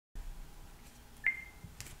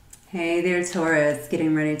Hey there, Taurus.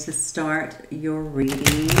 Getting ready to start your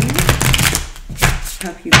reading.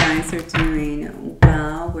 Hope you guys are doing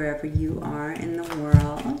well wherever you are in the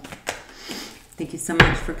world. Thank you so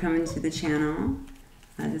much for coming to the channel.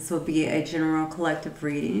 This will be a general collective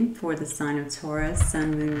reading for the sign of Taurus,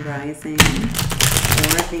 Sun, Moon, Rising,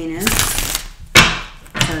 or Venus.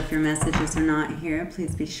 So if your messages are not here,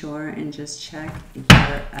 please be sure and just check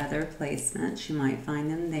your other placements. You might find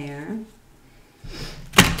them there.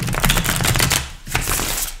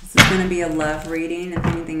 This is going to be a love reading. If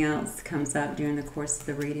anything else comes up during the course of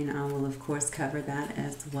the reading, I will of course cover that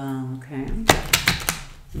as well, okay?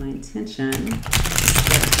 My intention is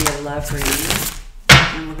to be a love reading.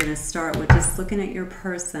 And we're going to start with just looking at your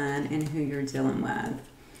person and who you're dealing with.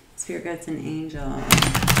 Spirit guides and angels.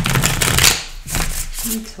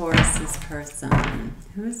 And Taurus's person.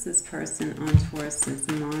 Who is this person on Taurus's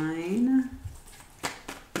mind?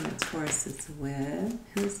 That Taurus is with.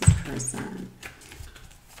 Who is this person?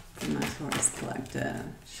 My Taurus collective.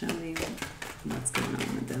 Show me what's going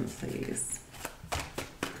on with them, please.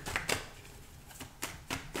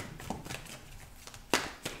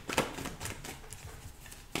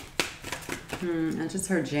 I just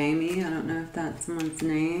heard Jamie. I don't know if that's someone's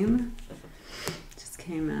name. Just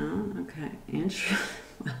came out. Okay, Andrew.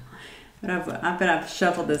 But I bet I've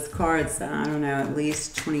shuffled this card, I don't know, at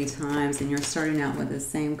least 20 times, and you're starting out with the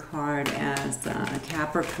same card as a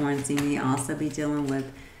Capricorn. So you may also be dealing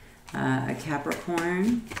with a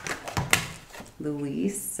Capricorn,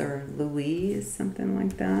 Luis or Louise, something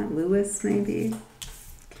like that. Louis, maybe.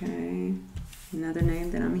 Okay, another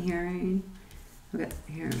name that I'm hearing. Okay,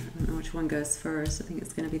 here, I don't know which one goes first. I think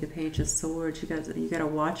it's going to be the Page of Swords. You got a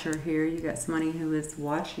watcher here. You got somebody who is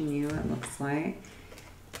watching you, it looks like.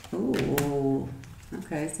 Ooh,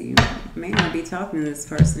 okay, so you may not be talking to this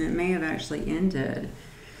person. It may have actually ended.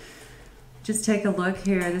 Just take a look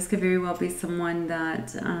here. This could very well be someone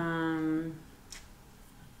that, I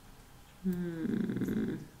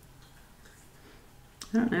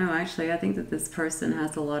don't know, actually. I think that this person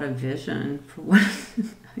has a lot of vision for what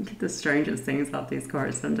I get the strangest things off these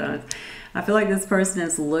cards sometimes. I feel like this person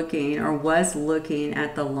is looking or was looking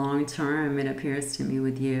at the long term, it appears to me,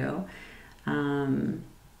 with you.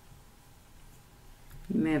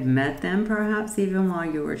 You may have met them perhaps even while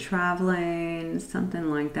you were traveling,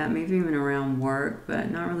 something like that, maybe even around work,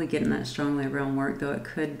 but not really getting that strongly around work, though it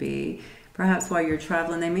could be. Perhaps while you're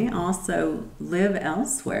traveling, they may also live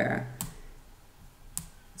elsewhere.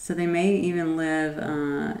 So they may even live,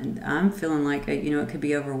 I'm feeling like, it could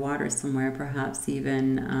be over water somewhere, perhaps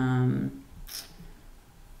even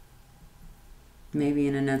maybe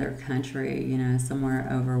in another country, somewhere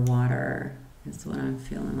over water. Is what I'm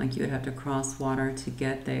feeling like. You would have to cross water to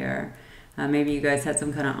get there. Maybe you guys had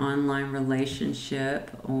some kind of online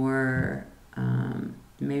relationship, or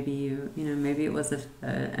maybe maybe it was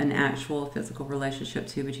an actual physical relationship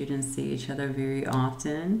too, but you didn't see each other very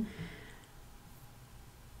often.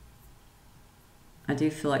 I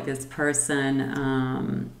do feel like this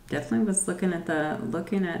person definitely was looking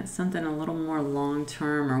at something a little more long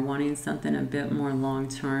term, or wanting something a bit more long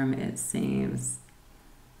term, it seems.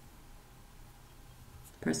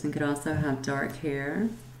 Person could also have dark hair.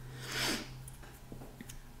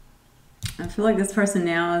 I feel like this person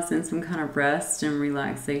now is in some kind of rest and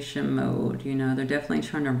relaxation mode. They're definitely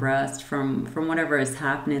trying to rest from whatever is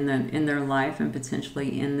happening in their life, and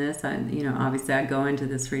potentially in this. Obviously I go into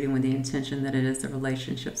this reading with the intention that it is a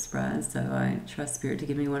relationship spread, so I trust Spirit to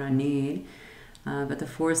give me what I need. But the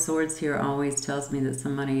Four of Swords here always tells me that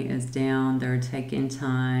somebody is down, they're taking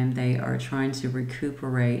time, they are trying to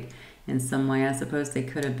recuperate in some way. I suppose they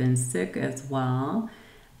could have been sick as well,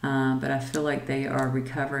 but I feel like they are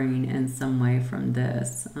recovering in some way from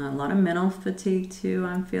this. A lot of mental fatigue too,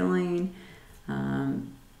 I'm feeling.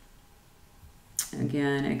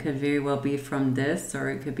 Again, it could very well be from this, or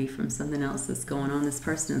it could be from something else that's going on. This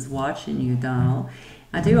person is watching you though.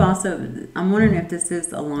 I'm wondering if this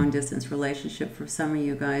is a long distance relationship for some of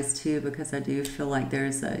you guys too, because I do feel like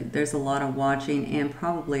there's a lot of watching and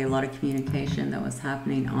probably a lot of communication that was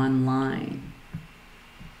happening online.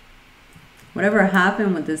 Whatever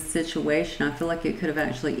happened with this situation, I feel like it could have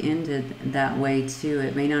actually ended that way too.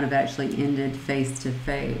 It may not have actually ended face to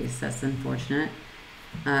face. That's unfortunate.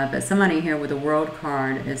 But somebody here with a World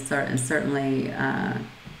card is certainly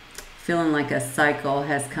feeling like a cycle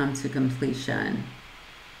has come to completion.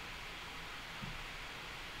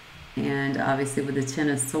 And obviously with the Ten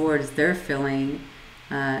of Swords, they're feeling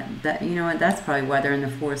that, that's probably why they're in the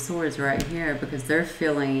Four of Swords right here, because they're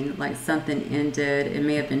feeling like something ended. It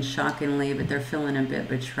may have been shockingly, but they're feeling a bit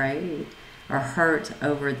betrayed or hurt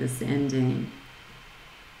over this ending.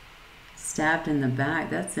 Stabbed in the back.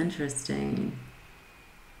 That's interesting.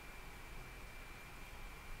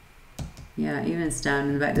 Yeah, even stabbed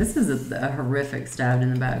in the back. This is a horrific stabbed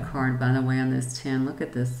in the back card, by the way, on this 10. Look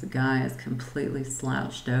at this guy is completely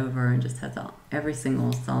slouched over and just has every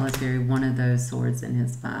single solitary one of those swords in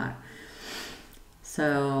his back.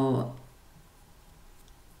 So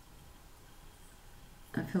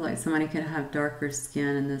I feel like somebody could have darker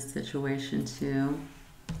skin in this situation too.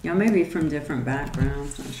 You know, maybe from different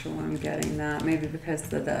backgrounds. Not sure why I'm getting that. Maybe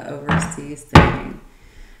because of the overseas thing.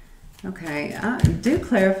 Okay, do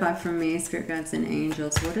clarify for me, Spirit Guides and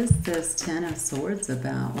Angels, what is this Ten of Swords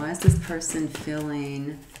about? Why is this person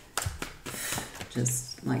feeling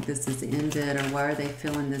just like this is ended, or why are they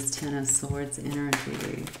feeling this Ten of Swords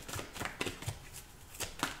energy?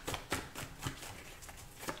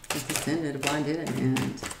 If this ended, why did it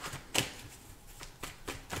end?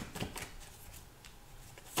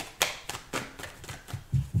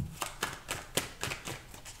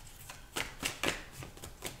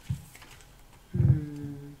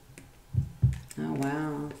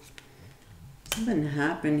 Something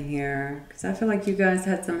happened here, because I feel like you guys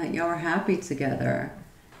had something, y'all were happy together.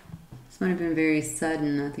 This might have been very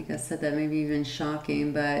sudden. I think I said that, maybe even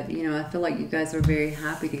shocking, but you know, I feel like you guys were very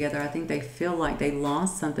happy together. I think they feel like they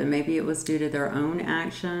lost something. Maybe it was due to their own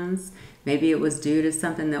actions. Maybe it was due to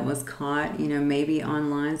something that was caught, you know, maybe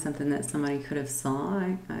online, something that somebody could have saw,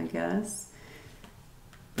 I guess.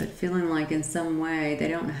 But feeling like in some way they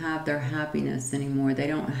don't have their happiness anymore. They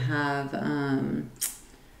don't have,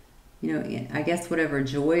 you know, I guess whatever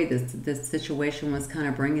joy this situation was kind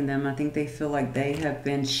of bringing them, I think they feel like they have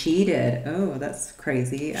been cheated. Oh, that's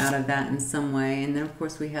crazy, out of that in some way. And then, of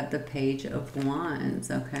course, we have the Page of Wands,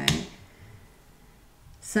 okay?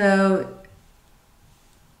 So,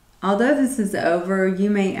 although this is over, you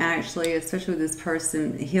may actually, especially with this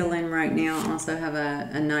person healing right now, also have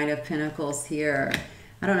a Knight of Pentacles here.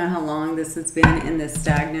 I don't know how long this has been in this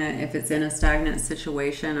stagnant, if it's in a stagnant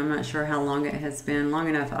situation. I'm not sure how long it has been. Long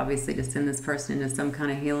enough, obviously, to send this person into some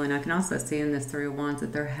kind of healing. I can also see in this Three of Wands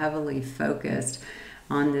that they're heavily focused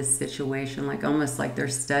on this situation, like almost like they're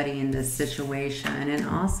studying this situation and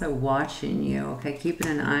also watching you, okay? Keeping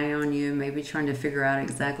an eye on you, maybe trying to figure out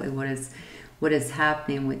exactly what is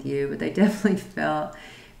happening with you. But they definitely feel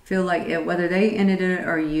like it, whether they ended it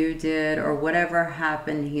or you did or whatever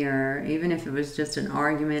happened here, even if it was just an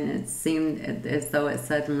argument, it seemed as though it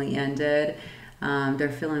suddenly ended.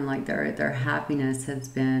 They're feeling like their happiness has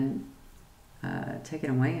been taken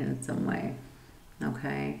away in some way.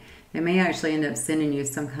 Okay, they may actually end up sending you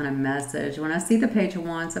some kind of message. When I see the Page of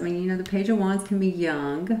Wands, I mean, you know, the Page of Wands can be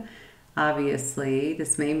young. Obviously,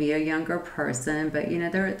 this may be a younger person, but you know,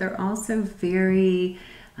 they're also very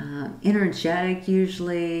energetic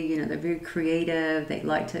usually. You know, they're very creative. They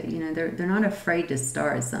like to, you know, they're not afraid to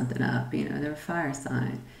start something up. You know, they're a fire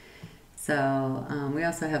sign. So we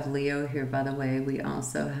also have Leo here, by the way. We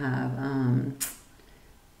also have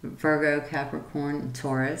Virgo, Capricorn,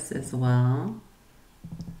 Taurus as well.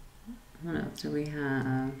 What else do we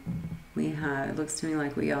have? It looks to me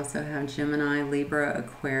like we also have Gemini, Libra,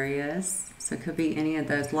 Aquarius. So it could be any of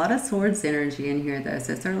those. A lot of Swords energy in here, though.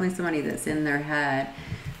 So certainly somebody that's in their head.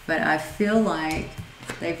 But I feel like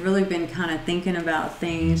they've really been kind of thinking about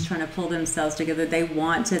things, trying to pull themselves together. They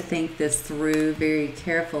want to think this through very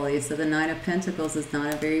carefully. So the Knight of Pentacles is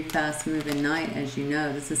not a very fast-moving knight, as you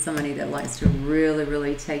know. This is somebody that likes to really,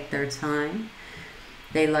 really take their time.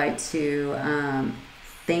 They like to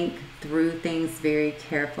think through things very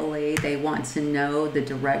carefully. They want to know the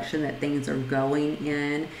direction that things are going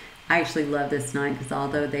in. I actually love this knight because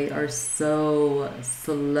although they are so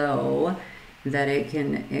slow that it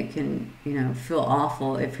can you know, feel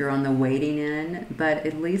awful if you're on the waiting end, but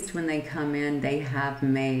at least when they come in, they have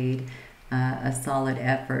made a solid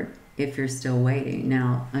effort if you're still waiting.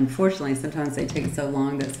 Now, unfortunately, sometimes they take so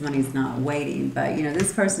long that somebody's not waiting, but you know,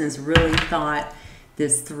 this person has really thought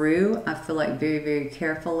this through, I feel like, very, very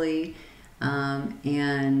carefully,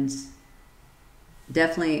 and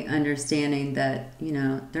definitely understanding that, you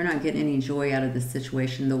know, they're not getting any joy out of the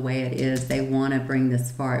situation the way it is. They want to bring the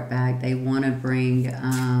spark back. They want to bring,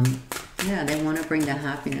 yeah, they want to bring the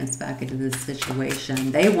happiness back into this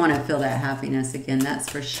situation. They want to feel that happiness again, that's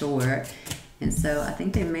for sure. And so I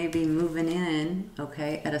think they may be moving in,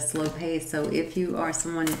 okay, at a slow pace. So if you are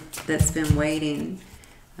someone that's been waiting,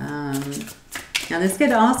 now this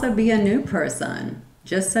could also be a new person.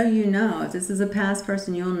 Just so you know, if this is a past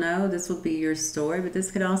person, you'll know this will be your story, but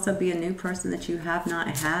this could also be a new person that you have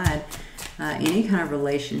not had any kind of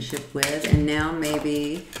relationship with, and now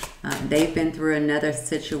maybe they've been through another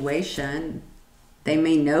situation They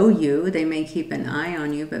may know you, they may keep an eye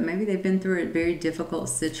on you, but maybe they've been through a very difficult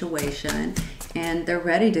situation and they're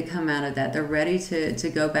ready to come out of that. They're ready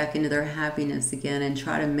to go back into their happiness again and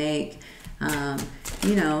try to make,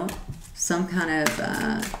 you know, some kind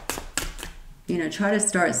of, you know, try to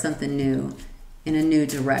start something new in a new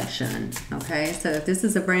direction. Okay, so if this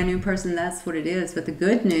is a brand new person, that's what it is. But the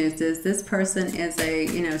good news is this person is a,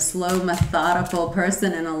 you know, slow, methodical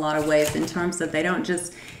person in a lot of ways, in terms of they don't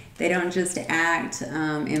just act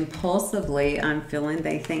impulsively. I'm feeling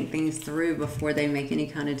they think things through before they make any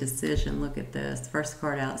kind of decision. Look at this. First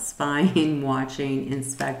card out, spying, watching,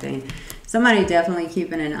 inspecting. Somebody definitely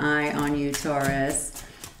keeping an eye on you, Taurus.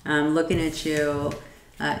 Looking at you,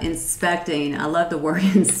 inspecting. I love the word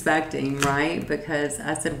inspecting, right? Because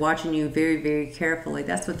I said watching you very, very carefully.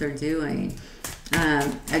 That's what they're doing.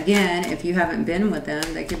 Again, if you haven't been with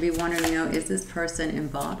them, they could be wondering, you know, is this person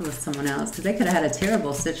involved with someone else? Because they could have had a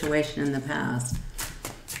terrible situation in the past.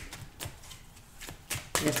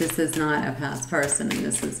 If this is not a past person and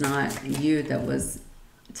this is not you that was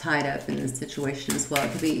tied up in this situation as well.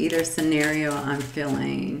 It could be either scenario I'm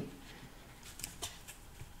feeling.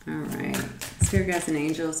 All right. Spirit guides and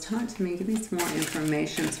angels, talk to me. Give me some more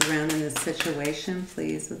information surrounding this situation,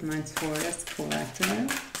 please, with my Taurus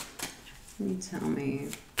collective. You tell me.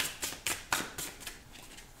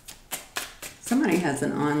 Somebody has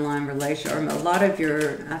an online relationship, or a lot of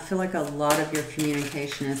your, I feel like a lot of your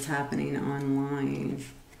communication is happening online.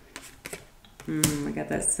 I got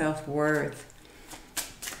that self-worth.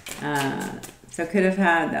 So could have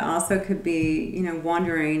had, also could be, you know,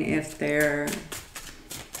 wondering if they're,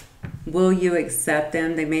 will you accept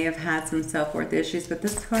them? They may have had some self-worth issues, but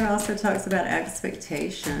this card also talks about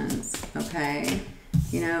expectations, okay?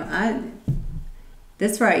 You know,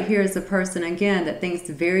 this right here is a person, again, that thinks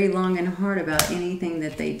very long and hard about anything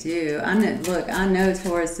that they do. Look, I know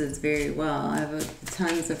Tauruses very well. I have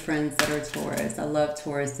tons of friends that are Taurus. I love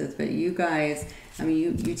Tauruses, but you guys, I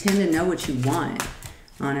mean, you tend to know what you want,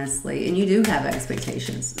 honestly, and you do have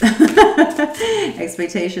expectations.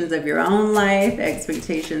 Expectations of your own life,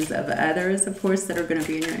 expectations of others, of course, that are going to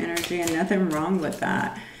be in your energy, and nothing wrong with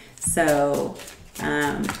that. So,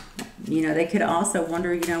 you know, they could also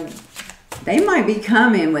wonder, you know, they might be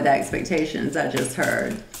coming with expectations, I just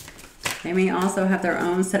heard. They may also have their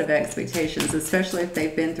own set of expectations, especially if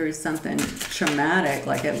they've been through something traumatic,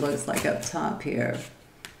 like it looks like up top here.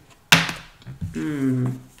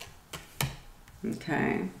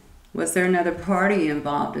 Okay. Was there another party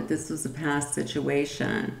involved if this was a past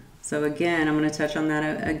situation? So again, I'm going to touch on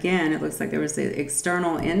that again. It looks like there was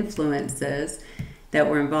external influences that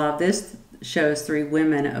were involved. This shows 3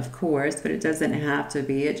 women, of course, but it doesn't have to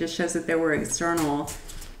be. It just shows that there were external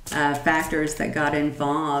factors that got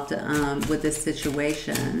involved with this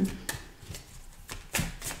situation.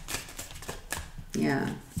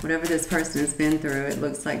 Yeah, whatever this person has been through, it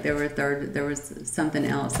looks like there was something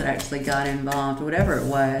else that actually got involved. Whatever it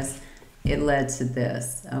was, it led to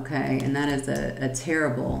this, okay? And that is a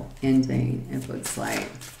terrible ending, it looks like.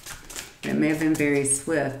 It may have been very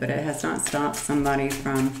swift, but it has not stopped somebody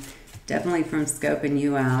from, definitely from scoping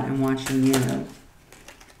you out and watching you.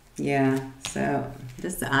 Yeah, so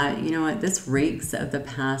this, you know what, this reeks of the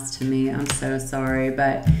past to me. I'm so sorry,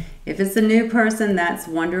 but if it's a new person, that's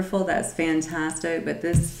wonderful, that's fantastic, but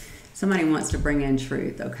this, somebody wants to bring in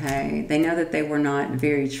truth, okay? They know that they were not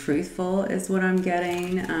very truthful is what I'm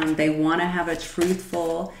getting. They want to have a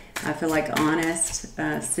truthful, I feel like honest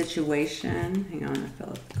situation. Hang on, I feel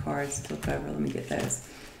like the cards flip over. Let me get those.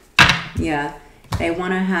 Yeah. They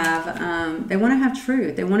want to have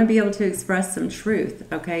truth. They want to be able to express some truth,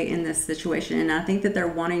 okay, in this situation. And I think that they're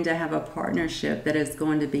wanting to have a partnership that is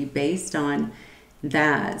going to be based on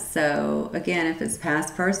that. So again, if it's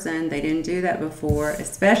past person, they didn't do that before,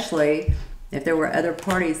 especially if there were other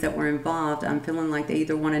parties that were involved. I'm feeling like they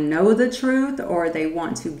either want to know the truth or they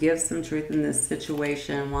want to give some truth in this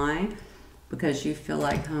situation. Why? Because you feel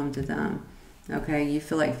like home to them, okay? You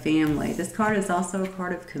feel like family. This card is also a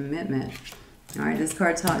card of commitment. All right, this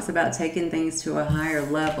card talks about taking things to a higher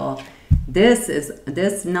level.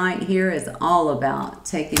 This night here is all about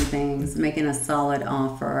taking things, making a solid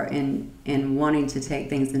offer, and wanting to take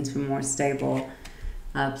things into a more stable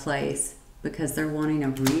place, because they're wanting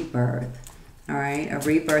a rebirth. All right, a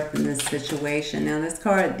rebirth in this situation. Now this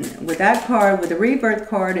card, with the rebirth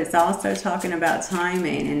card, it's also talking about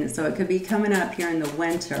timing, and so it could be coming up here in the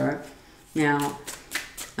winter. Now,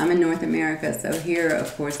 I'm in North America, so here,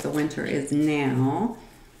 of course, the winter is now.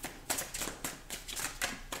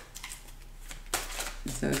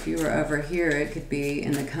 So if you were over here, it could be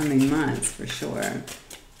in the coming months for sure.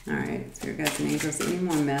 All right, so your guys and angels, any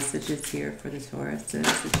more messages here for the Tauruses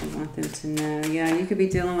that you want them to know? Yeah, you could be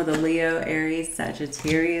dealing with a Leo, Aries,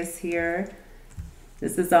 Sagittarius here.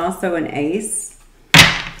 This is also an ace.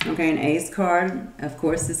 Okay, an ace card. Of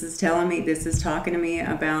course, this is telling me, this is talking to me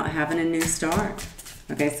about having a new start.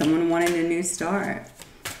 Okay, someone wanting a new start.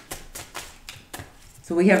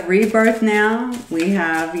 So we have rebirth now. We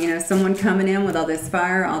have, you know, someone coming in with all this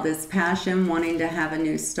fire, all this passion, wanting to have a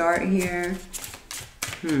new start here.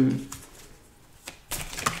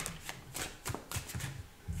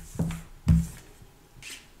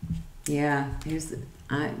 Yeah, here's,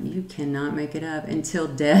 you cannot make it up. Until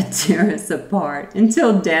death tear us apart.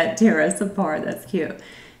 Until death tear us apart. That's cute.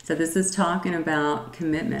 So this is talking about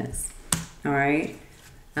commitments. All right.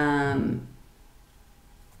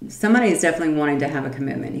 Somebody is definitely wanting to have a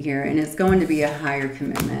commitment here, and it's going to be a higher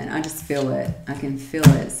commitment. I just feel it. I can feel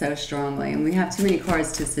it so strongly. And we have too many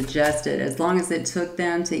cards to suggest it. As long as it took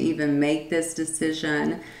them to even make this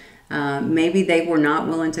decision, maybe they were not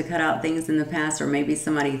willing to cut out things in the past, or maybe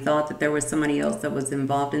somebody thought that there was somebody else that was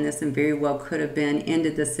involved in this and very well could have been,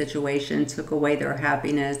 ended the situation, took away their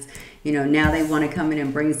happiness. You know, now they want to come in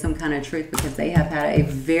and bring some kind of truth because they have had a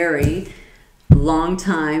very long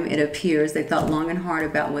time, it appears. They thought long and hard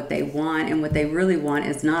about what they want, and what they really want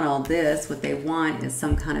is not all this. What they want is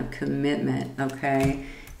some kind of commitment, okay?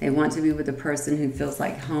 They want to be with a person who feels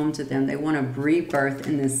like home to them. They want a rebirth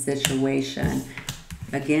in this situation.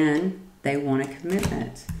 Again, they want a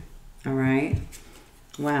commitment, all right?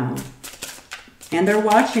 Wow. And they're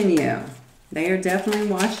watching you. They are definitely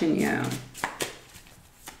watching you.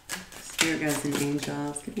 Spirit guides and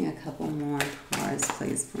angels, give me a couple more cards,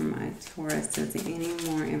 please, for my Taurus. Is there any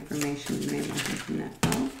more information you may want to know?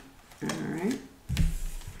 Oh, all right.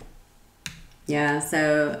 Yeah,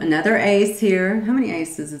 so another ace here. How many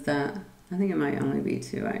aces is that? I think it might only be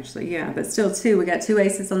two, actually. Yeah, but still two. We got two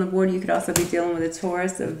aces on the board. You could also be dealing with a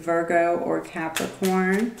Taurus, a Virgo, or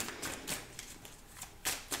Capricorn.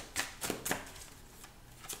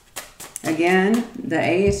 Again, the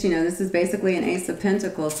ace, you know, this is basically an ace of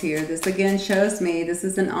pentacles here. This again shows me this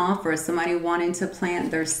is an offer. Somebody wanting to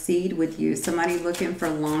plant their seed with you. Somebody looking for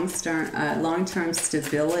long-term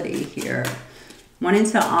stability here. Wanting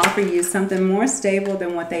to offer you something more stable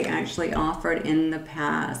than what they actually offered in the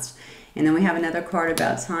past. And then we have another card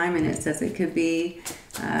about time, and it says it could be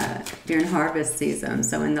during harvest season,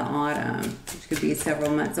 so in the autumn, which could be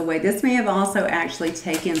several months away. This may have also actually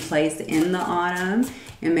taken place in the autumn,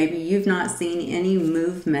 and maybe you've not seen any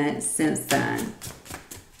movement since then.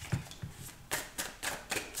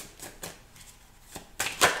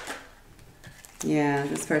 Yeah,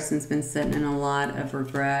 this person's been sitting in a lot of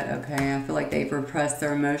regret, okay? I feel like they've repressed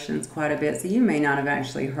their emotions quite a bit, so you may not have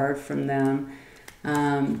actually heard from them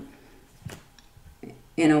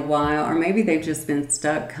in a while, or maybe they've just been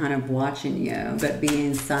stuck kind of watching you, but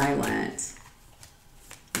being silent.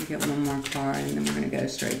 I'll get one more card, and then we're going to go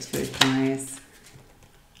straight to advice.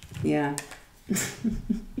 Yeah.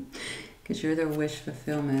 Because you're their wish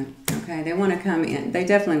fulfillment. Okay, they want to come in. They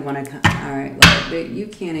definitely want to come. All right, look, you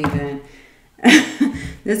can't even...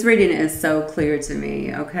 This reading is so clear to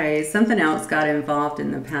me, okay? Something else got involved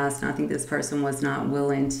in the past, and I think this person was not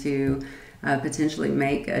willing to potentially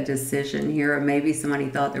make a decision here, or maybe somebody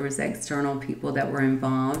thought there was external people that were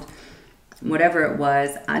involved. Whatever it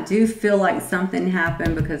was, I do feel like something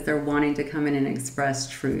happened because they're wanting to come in and express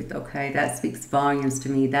truth, okay? That speaks volumes to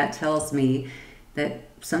me. That tells me that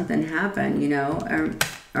something happened, you know,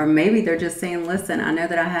 or maybe they're just saying, listen, I know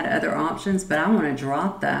that I had other options, but I want to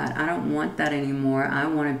drop that. I don't want that anymore. I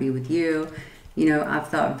want to be with you. You know, I've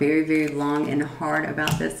thought very, very long and hard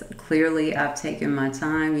about this. Clearly, I've taken my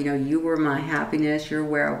time. You know, you were my happiness. You're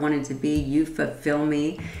where I wanted to be. You fulfill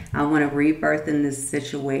me. I want to rebirth in this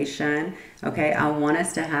situation. Okay, I want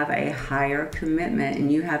us to have a higher commitment. And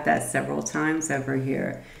you have that several times over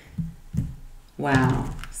here. Wow.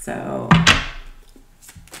 So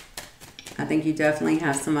I think you definitely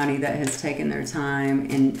have somebody that has taken their time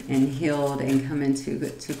and healed and come into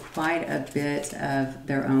quite a bit of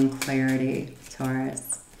their own clarity,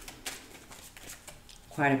 Taurus.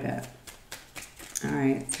 Quite a bit. All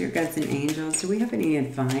right, so your guides and angels, do we have any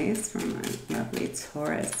advice from my lovely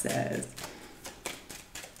Tauruses?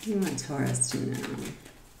 What do you want Taurus to know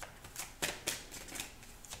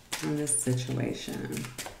on this situation?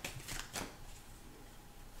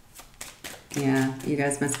 Yeah, you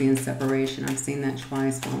guys must be in separation. I've seen that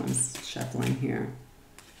twice while I'm shuffling here.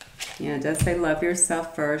 Yeah, it does say love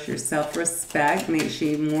yourself first. Your self-respect makes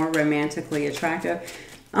you more romantically attractive.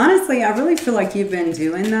 Honestly, I really feel like you've been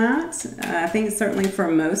doing that. I think certainly for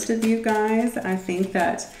most of you guys, I think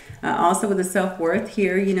that also with the self-worth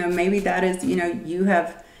here, you know, maybe that is, you know, you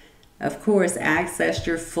have of course, accessed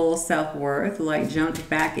your full self-worth, like jumped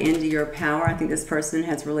back into your power. I think this person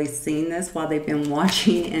has really seen this while they've been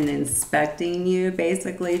watching and inspecting you,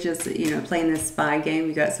 basically just, you know, playing this spy game.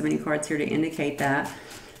 You got so many cards here to indicate that.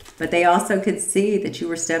 But they also could see that you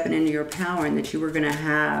were stepping into your power and that you were going to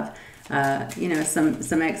have, you know,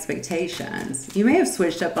 some expectations. You may have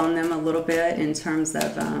switched up on them a little bit in terms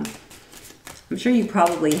of, I'm sure you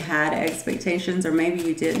probably had expectations, or maybe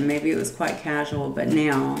you didn't. Maybe it was quite casual, but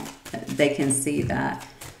now they can see that.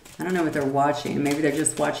 I don't know what they're watching. Maybe they're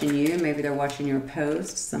just watching you. Maybe they're watching your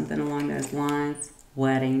post, something along those lines.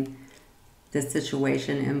 Wedding. This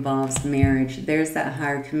situation involves marriage. There's that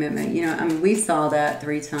higher commitment. You know, I mean, we saw that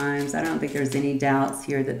 3 times. I don't think there's any doubts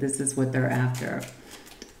here that this is what they're after.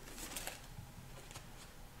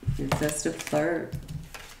 It says to flirt.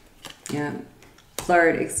 Yeah.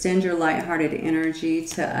 Flirt. Extend your lighthearted energy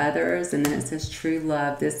to others. And then it says true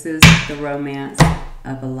love. This is the romance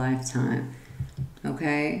of a lifetime.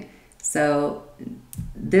 Okay? So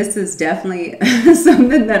this is definitely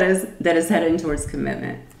something that is heading towards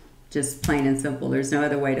commitment. Just plain and simple. There's no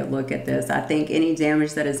other way to look at this. I think any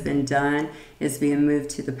damage that has been done is being moved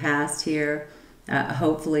to the past here.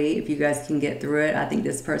 Hopefully, if you guys can get through it, I think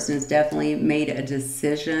this person has definitely made a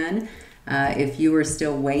decision. If you are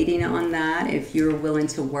still waiting on that, if you're willing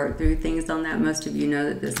to work through things on that, most of you know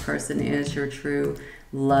that this person is your true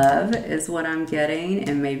love, is what I'm getting.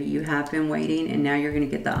 And maybe you have been waiting, and now you're going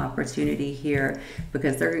to get the opportunity here,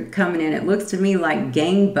 because they're coming in, it looks to me like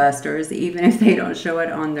gangbusters, even if they don't show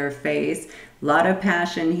it on their face. A lot of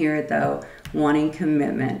passion here though, wanting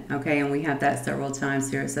commitment. Okay, and we have that several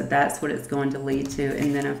times here, so that's what it's going to lead to.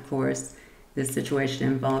 And then of course this situation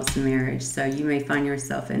involves marriage, so you may find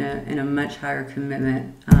yourself in a much higher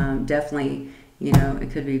commitment. Definitely, you know,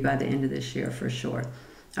 it could be by the end of this year for sure.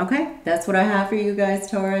 Okay, that's what I have for you guys,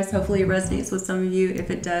 Taurus. Hopefully it resonates with some of you. If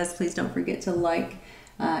it does, please don't forget to like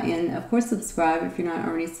and, of course, subscribe if you're not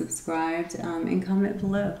already subscribed, and comment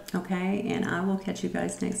below, okay? And I will catch you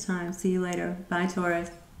guys next time. See you later. Bye,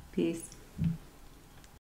 Taurus. Peace.